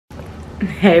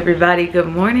Hey everybody, good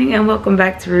morning and welcome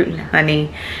back to Root and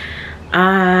Honey.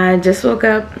 I just woke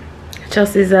up.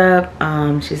 Chelsea's up.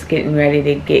 She's getting ready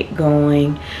to get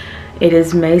going. It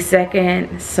is May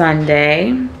 2nd,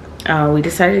 Sunday. We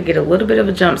decided to get a little bit of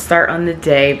a jump start on the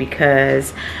day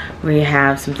because we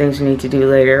have some things we need to do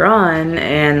later on,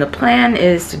 and the plan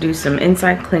is to do some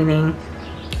inside cleaning,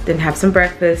 then have some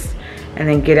breakfast, and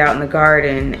then get out in the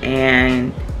garden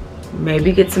and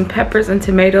maybe get some peppers and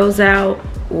tomatoes out,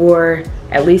 or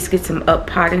at least get some up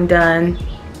potting done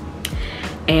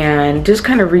and just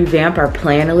kind of revamp our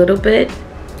plan a little bit.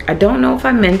 I don't know if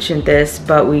I mentioned this,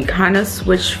 but we kind of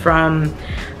switched from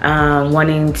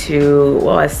wanting to,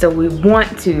 well, we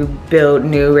want to build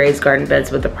new raised garden beds,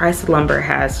 but the price of lumber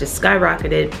has just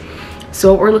skyrocketed.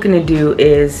 So what we're looking to do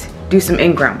is do some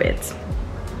in-ground beds,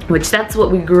 which that's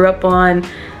what we grew up on.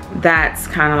 That's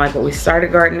kind of like what we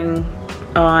started gardening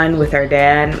on with our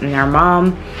dad and our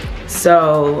mom.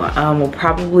 So we'll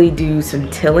probably do some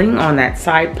tilling on that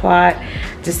side plot,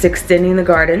 just extending the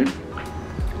garden,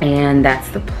 and that's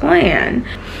the plan.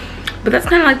 But that's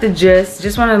kind of like the gist.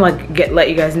 Just want to let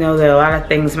you guys know that a lot of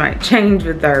things might change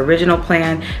with our original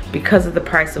plan because of the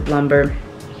price of lumber.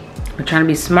 We're trying to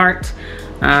be smart,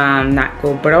 not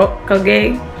go broke,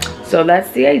 okay? So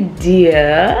that's the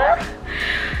idea.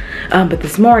 But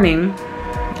this morning,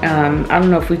 I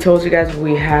don't know if we told you guys,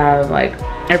 we have like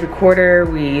every quarter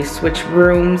we switch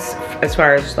rooms as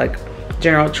far as like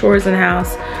general chores in the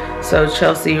house. So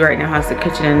Chelsea right now has the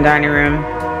kitchen and dining room.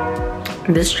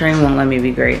 This train won't let me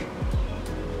be great.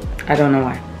 I don't know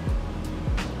why.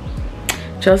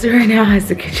 Chelsea right now has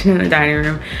the kitchen and the dining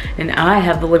room, and I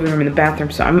have the living room and the bathroom,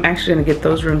 so I'm actually gonna get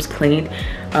those rooms cleaned.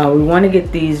 We wanna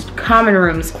get these common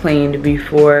rooms cleaned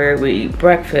before we eat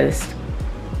breakfast.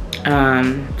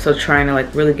 So trying to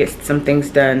like really get some things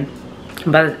done,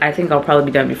 but I think I'll probably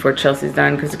be done before Chelsea's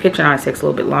done because the kitchen always takes a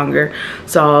little bit longer.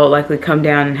 So I'll likely come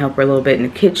down and help her a little bit in the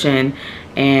kitchen,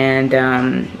 and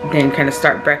then kind of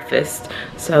start breakfast.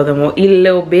 So then we'll eat a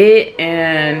little bit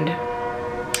and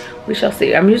we shall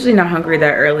see. I'm usually not hungry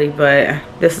that early, but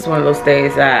this is one of those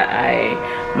days that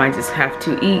I might just have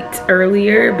to eat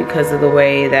earlier because of the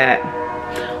way that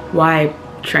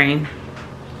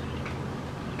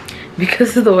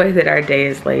because of the way that our day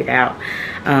is laid out.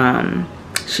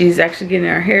 She's actually getting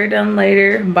her hair done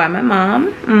later by my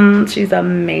mom. She's an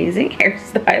amazing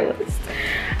hairstylist.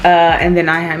 And then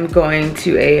I am going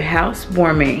to a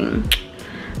housewarming.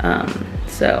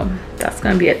 So that's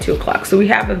gonna be at 2 o'clock. So we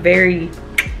have a very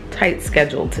tight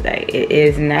schedule today. It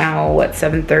is now, what,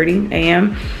 7:30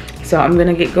 a.m. So I'm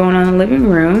gonna get going on the living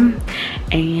room,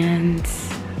 and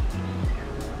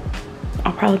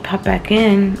I'll probably pop back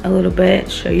in a little bit,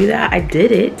 show you that I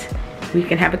did it. We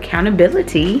can have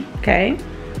accountability, okay?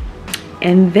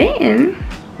 And then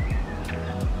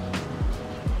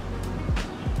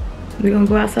we're gonna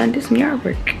go outside and do some yard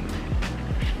work.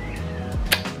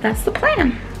 That's the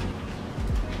plan.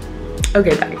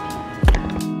 Okay, bye.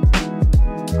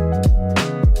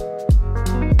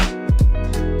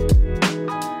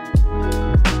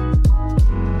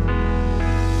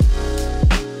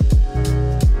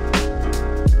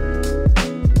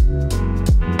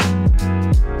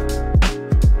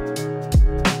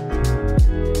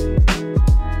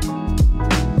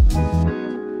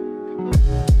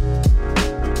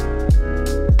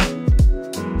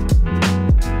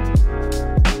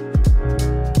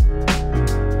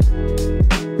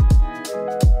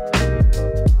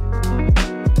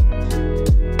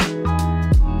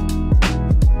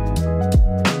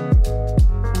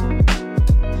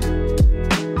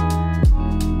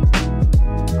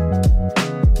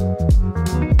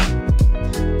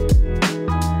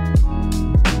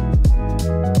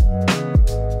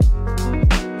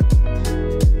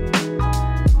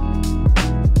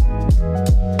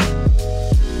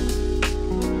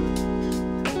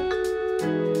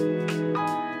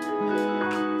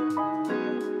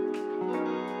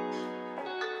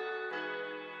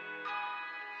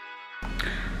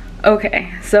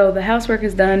 Okay, so the housework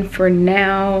is done for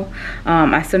now.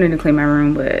 I still need to clean my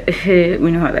room, but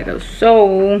we know how that goes.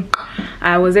 So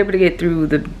I was able to get through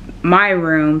my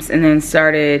rooms and then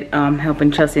started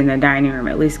helping Chelsea in the dining room,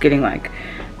 at least getting like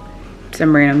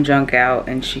some random junk out,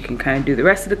 and she can kind of do the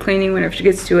rest of the cleaning whenever she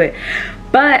gets to it.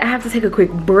 But I have to take a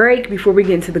quick break before we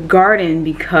get into the garden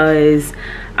because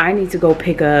I need to go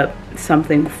pick up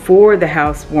something for the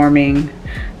housewarming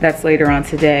that's later on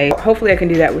today. Hopefully I can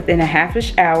do that within a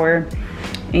half-ish hour,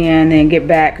 and then get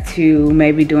back to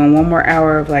maybe doing one more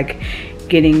hour of like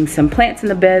getting some plants in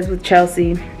the beds with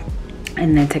Chelsea,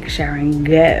 and then take a shower and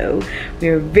go. We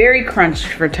are very crunched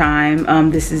for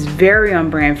time. This is very on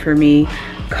brand for me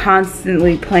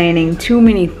constantly planning too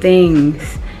many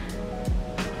things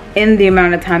in the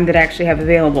amount of time that I actually have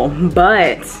available,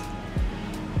 but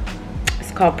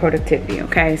it's called productivity,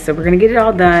 okay? So we're gonna get it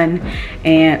all done,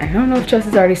 and I don't know if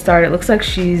Chelsea's already started. It looks like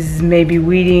she's maybe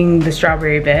weeding the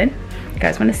strawberry bed. You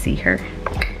guys wanna see her?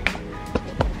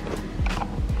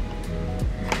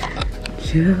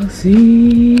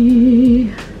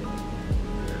 Chelsea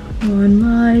on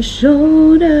my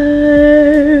shoulder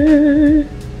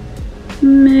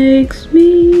makes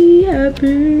me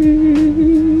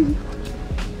happy.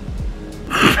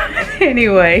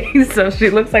 Anyway, so she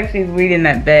looks like she's weeding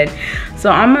that bed. So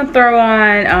I'm gonna throw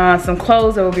on some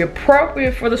clothes that will be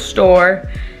appropriate for the store,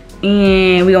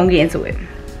 and we're gonna get into it.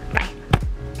 Bye.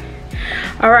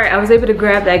 All right, I was able to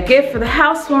grab that gift for the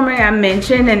housewarming I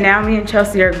mentioned, and now me and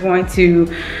Chelsea are going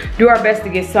to do our best to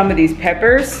get some of these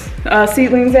peppers,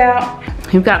 seedlings out.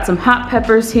 We've got some hot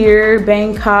peppers here,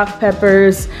 Bangkok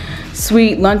peppers,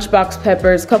 sweet lunchbox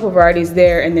peppers, a couple varieties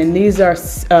there, and then these are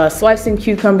slicing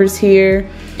cucumbers here.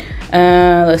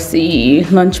 Let's see,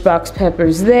 lunchbox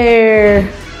peppers there.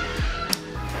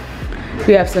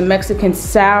 We have some Mexican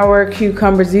sour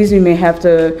cucumbers. These we may have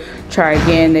to try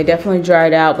again. They definitely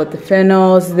dried out, but the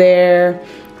fennel's there.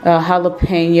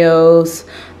 Jalapenos.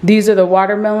 These are the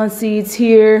watermelon seeds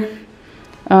here.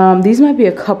 These might be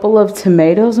a couple of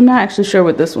tomatoes. I'm not actually sure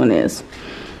what this one is.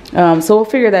 So we'll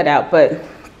figure that out, but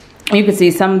you can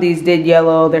see some of these did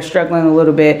yellow. They're struggling a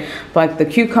little bit, but the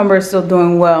cucumber is still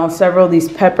doing well. Several of these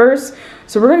peppers.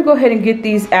 So we're gonna go ahead and get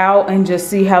these out and just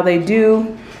see how they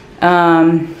do,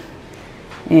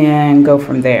 and go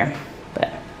from there.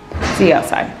 But see you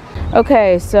outside.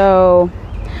 Okay, so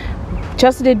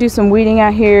Chelsea did do some weeding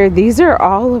out here. These are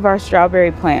all of our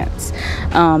strawberry plants.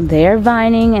 They are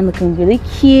vining and looking really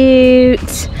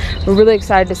cute. We're really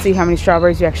excited to see how many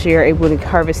strawberries we actually are able to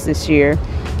harvest this year.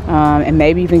 And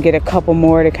maybe even get a couple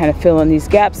more to kind of fill in these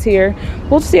gaps here.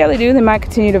 We'll see how they do. They might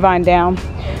continue to vine down.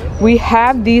 We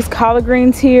have these collard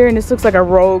greens here, and this looks like a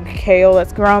rogue kale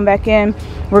that's grown back in.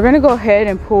 We're gonna go ahead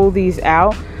and pull these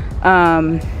out.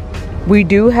 We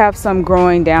do have some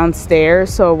growing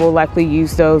downstairs, so we'll likely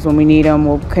use those when we need them.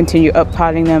 We'll continue up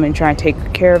potting them and try and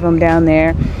take care of them down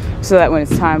there, so that when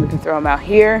it's time we can throw them out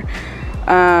here.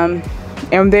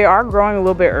 And they are growing a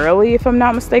little bit early, if I'm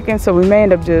not mistaken, so we may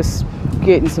end up just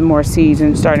getting some more seeds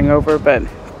and starting over, but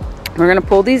we're gonna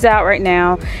pull these out right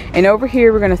now. And over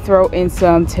here we're gonna throw in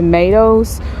some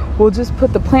tomatoes. We'll just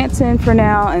put the plants in for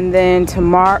now, and then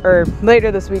tomorrow, or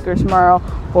later this week or tomorrow,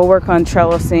 we'll work on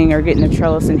trellising or getting the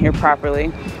trellis in here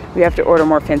properly. We have to order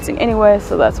more fencing anyway,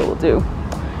 so that's what we'll do.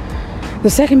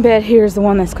 The second bed here is the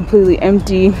one that's completely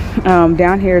empty.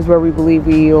 Down here is where we believe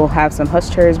we will have some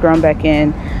husk cherries grown back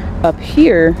in. Up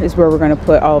here is where we're going to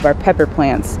put all of our pepper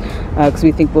plants, because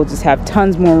we think we'll just have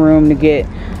tons more room to get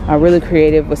really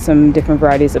creative with some different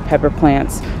varieties of pepper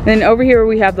plants. And then over here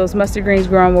we have those mustard greens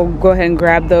growing. We'll go ahead and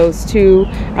grab those too,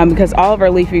 because all of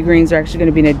our leafy greens are actually going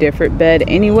to be in a different bed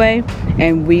anyway,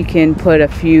 and we can put a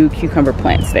few cucumber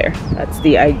plants there. That's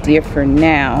the idea for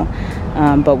now,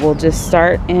 but we'll just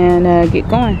start and get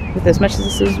going with as much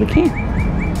as we can.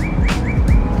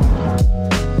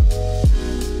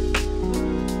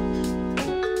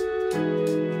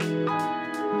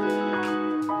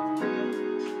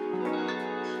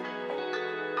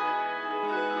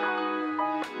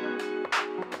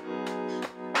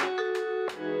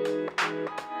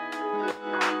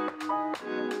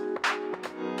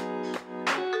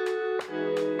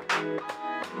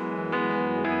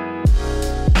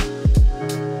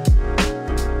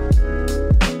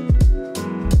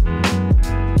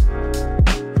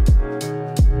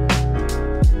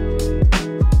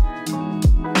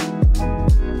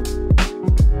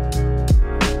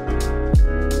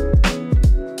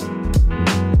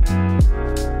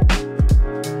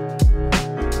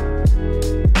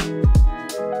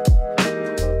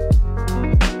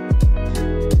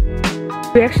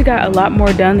 We actually got a lot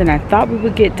more done than I thought we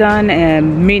would get done,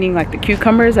 and meaning like the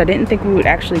cucumbers. I didn't think we would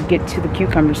actually get to the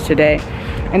cucumbers today,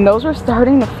 and those are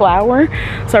starting to flower,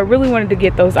 so I really wanted to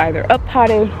get those either up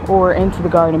potted or into the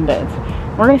garden beds.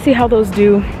 We're gonna see how those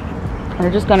do.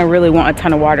 They're just gonna really want a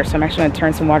ton of water, so I'm actually gonna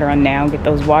turn some water on now and get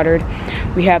those watered.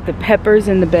 We have the peppers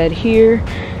in the bed here,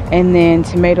 and then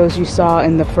tomatoes you saw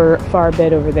in the far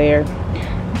bed over there.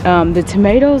 The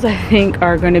tomatoes I think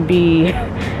are gonna be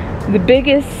the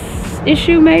biggest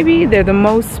issue. Maybe they're the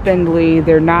most spindly,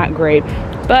 they're not great,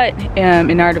 but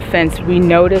in our defense we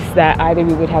noticed that either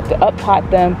we would have to up pot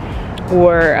them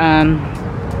or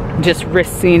just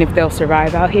risk seeing if they'll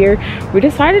survive out here. We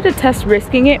decided to test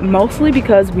risking it, mostly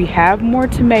because we have more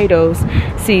tomatoes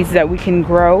seeds that we can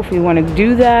grow if we want to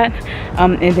do that,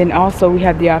 and then also we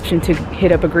have the option to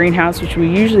hit up a greenhouse, which we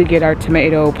usually get our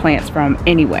tomato plants from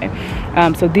anyway.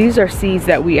 So these are seeds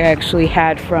that we actually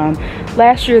had from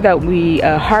last year that we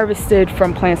harvested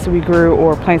from plants that we grew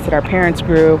or plants that our parents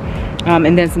grew,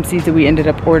 and then some seeds that we ended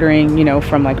up ordering, you know,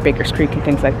 from like Baker's Creek and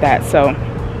things like that. So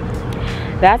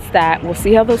that's that. We'll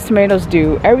see how those tomatoes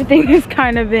do. Everything is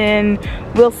kind of in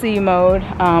we'll see mode,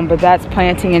 but that's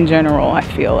planting in general, I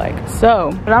feel like.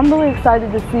 So, but I'm really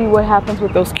excited to see what happens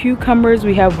with those cucumbers.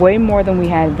 We have way more than we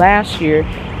had last year,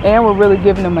 and we're really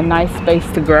giving them a nice space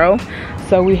to grow.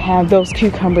 So we have those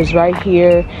cucumbers right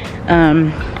here.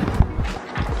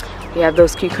 We have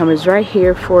those cucumbers right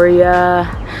here for ya.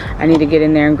 I need to get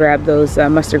in there and grab those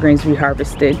mustard greens we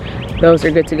harvested. Those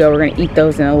are good to go. We're gonna eat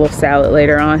those in a little salad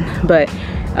later on. But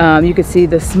you can see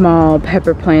the small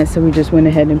pepper plants that we just went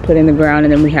ahead and put in the ground,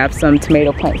 and then we have some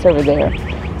tomato plants over there.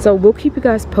 So we'll keep you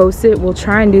guys posted. We'll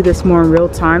try and do this more in real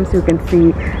time so we can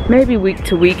see maybe week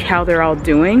to week how they're all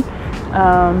doing.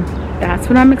 That's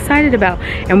what I'm excited about.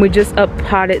 And we just up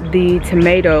potted the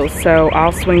tomatoes, so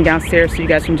I'll swing downstairs so you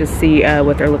guys can just see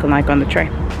what they're looking like on the tray.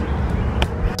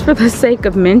 For the sake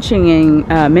of mentioning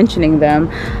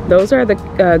them, those are the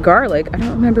garlic. I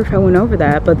don't remember if I went over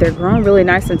that, but they're growing really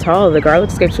nice and tall. The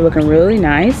garlic scapes are looking really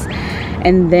nice.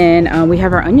 And then we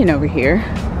have our onion over here,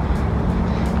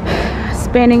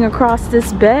 spanning across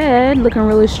this bed, looking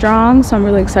really strong. So I'm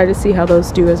really excited to see how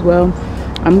those do as well.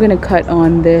 I'm gonna cut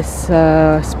on this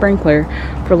sprinkler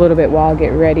for a little bit while I get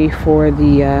ready for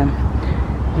the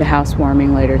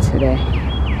housewarming later today.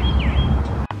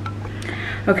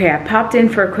 Okay, I popped in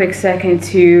for a quick second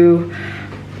to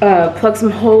plug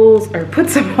some holes, or put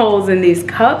some holes in these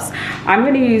cups. I'm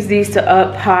gonna use these to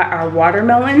up pot our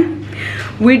watermelon.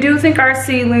 We do think our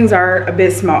seedlings are a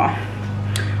bit small.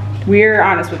 We're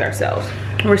honest with ourselves.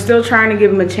 We're still trying to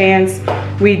give them a chance.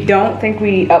 We don't think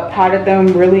we up potted them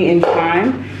really in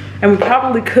time, and we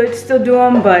probably could still do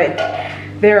them, but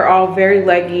they're all very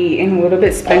leggy and a little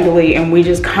bit spindly, and we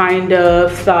just kind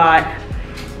of thought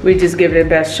we'd just give it a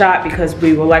best shot because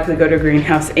we will likely go to a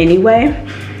greenhouse anyway.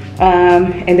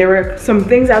 And there were some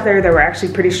things out there that were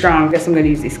actually pretty strong. I guess I'm gonna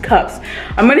use these cups.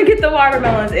 I'm gonna get the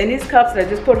watermelons in these cups that I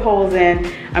just put holes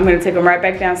in. I'm gonna take them right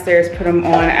back downstairs, put them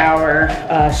on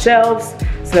our shelves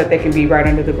so that they can be right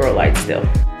under the grow light still.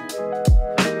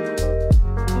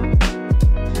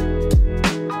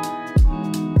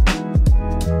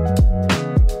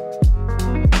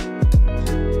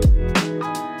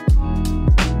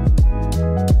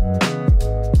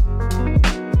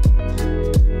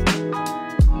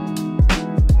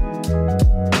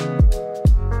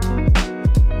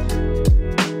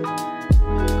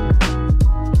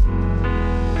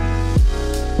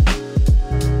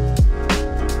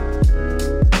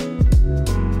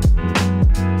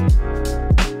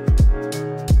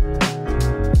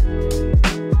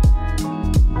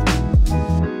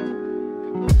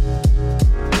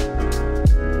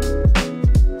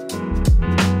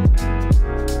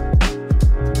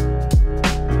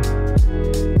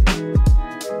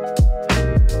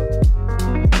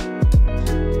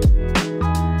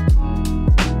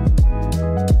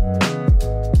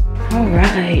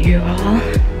 Alright, you all.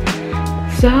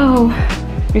 So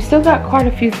we still got quite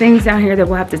a few things down here that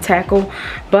we'll have to tackle,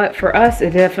 but for us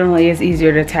it definitely is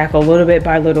easier to tackle little bit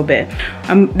by little bit.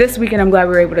 This weekend I'm glad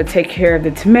we were able to take care of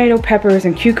the tomato, peppers,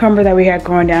 and cucumber that we had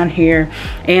growing down here,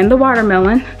 and the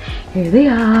watermelon. Here they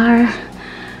are.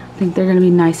 I think they're gonna be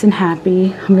nice and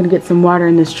happy. I'm gonna get some water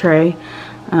in this tray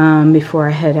before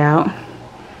I head out.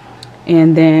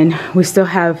 And then we still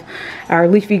have our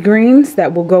leafy greens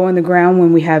that will go in the ground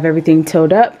when we have everything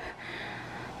tilled up.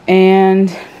 And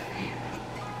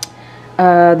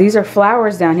these are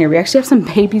flowers down here. We actually have some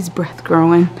baby's breath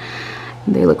growing.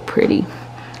 They look pretty.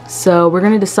 So we're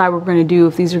gonna decide what we're gonna do,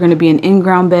 if these are gonna be an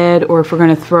in-ground bed or if we're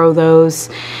gonna throw those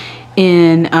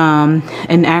in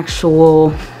an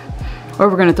actual, or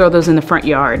we're gonna throw those in the front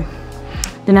yard.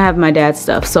 Then I have my dad's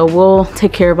stuff. So we'll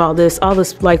take care of all this. All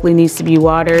this likely needs to be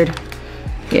watered.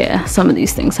 Yeah, some of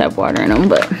these things have water in them,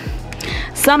 but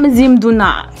some of them do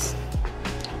not.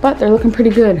 But they're looking pretty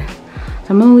good. So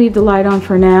I'm gonna leave the light on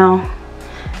for now.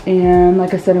 And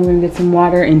like I said, I'm gonna get some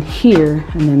water in here,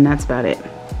 and then that's about it.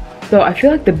 So I feel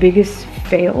like the biggest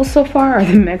fails so far are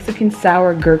the Mexican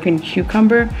sour gherkin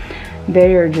cucumber.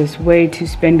 They are just way too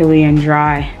spindly and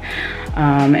dry.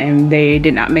 And they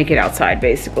did not make it outside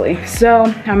basically.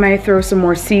 So I may throw some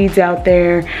more seeds out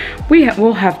there.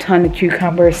 We'll have a ton of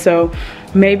cucumbers, so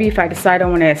maybe if I decide I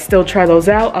want to still try those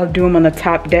out, I'll do them on the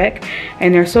top deck.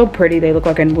 And they're so pretty, they look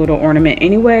like a little ornament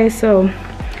anyway, so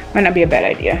might not be a bad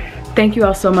idea. Thank you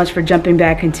all so much for jumping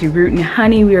back into Root and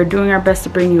Honey. We are doing our best to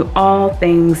bring you all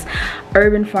things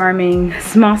urban farming,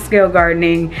 small scale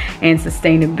gardening, and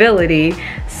sustainability.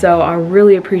 So I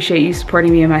really appreciate you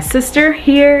supporting me and my sister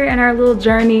here in our little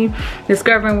journey,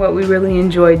 discovering what we really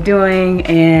enjoy doing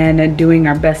and doing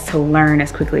our best to learn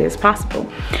as quickly as possible.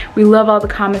 We love all the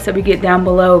comments that we get down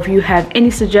below. If you have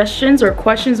any suggestions or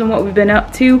questions on what we've been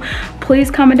up to, please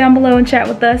comment down below and chat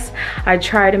with us. I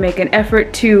try to make an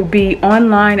effort to be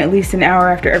online at least an hour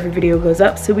after every video goes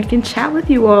up so we can chat with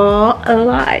you all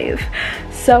live.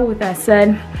 So with that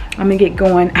said, I'm gonna get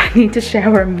going. I need to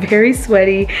shower. I'm very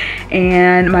sweaty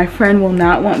and my friend will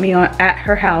not want me at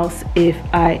her house if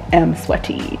I am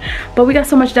sweaty. But we got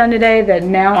so much done today that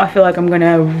now I feel like I'm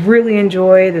gonna really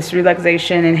enjoy this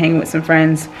relaxation and hang with some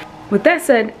friends. With that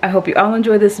said, I hope you all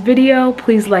enjoyed this video.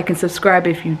 Please like and subscribe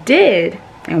if you did,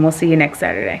 and we'll see you next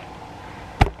Saturday.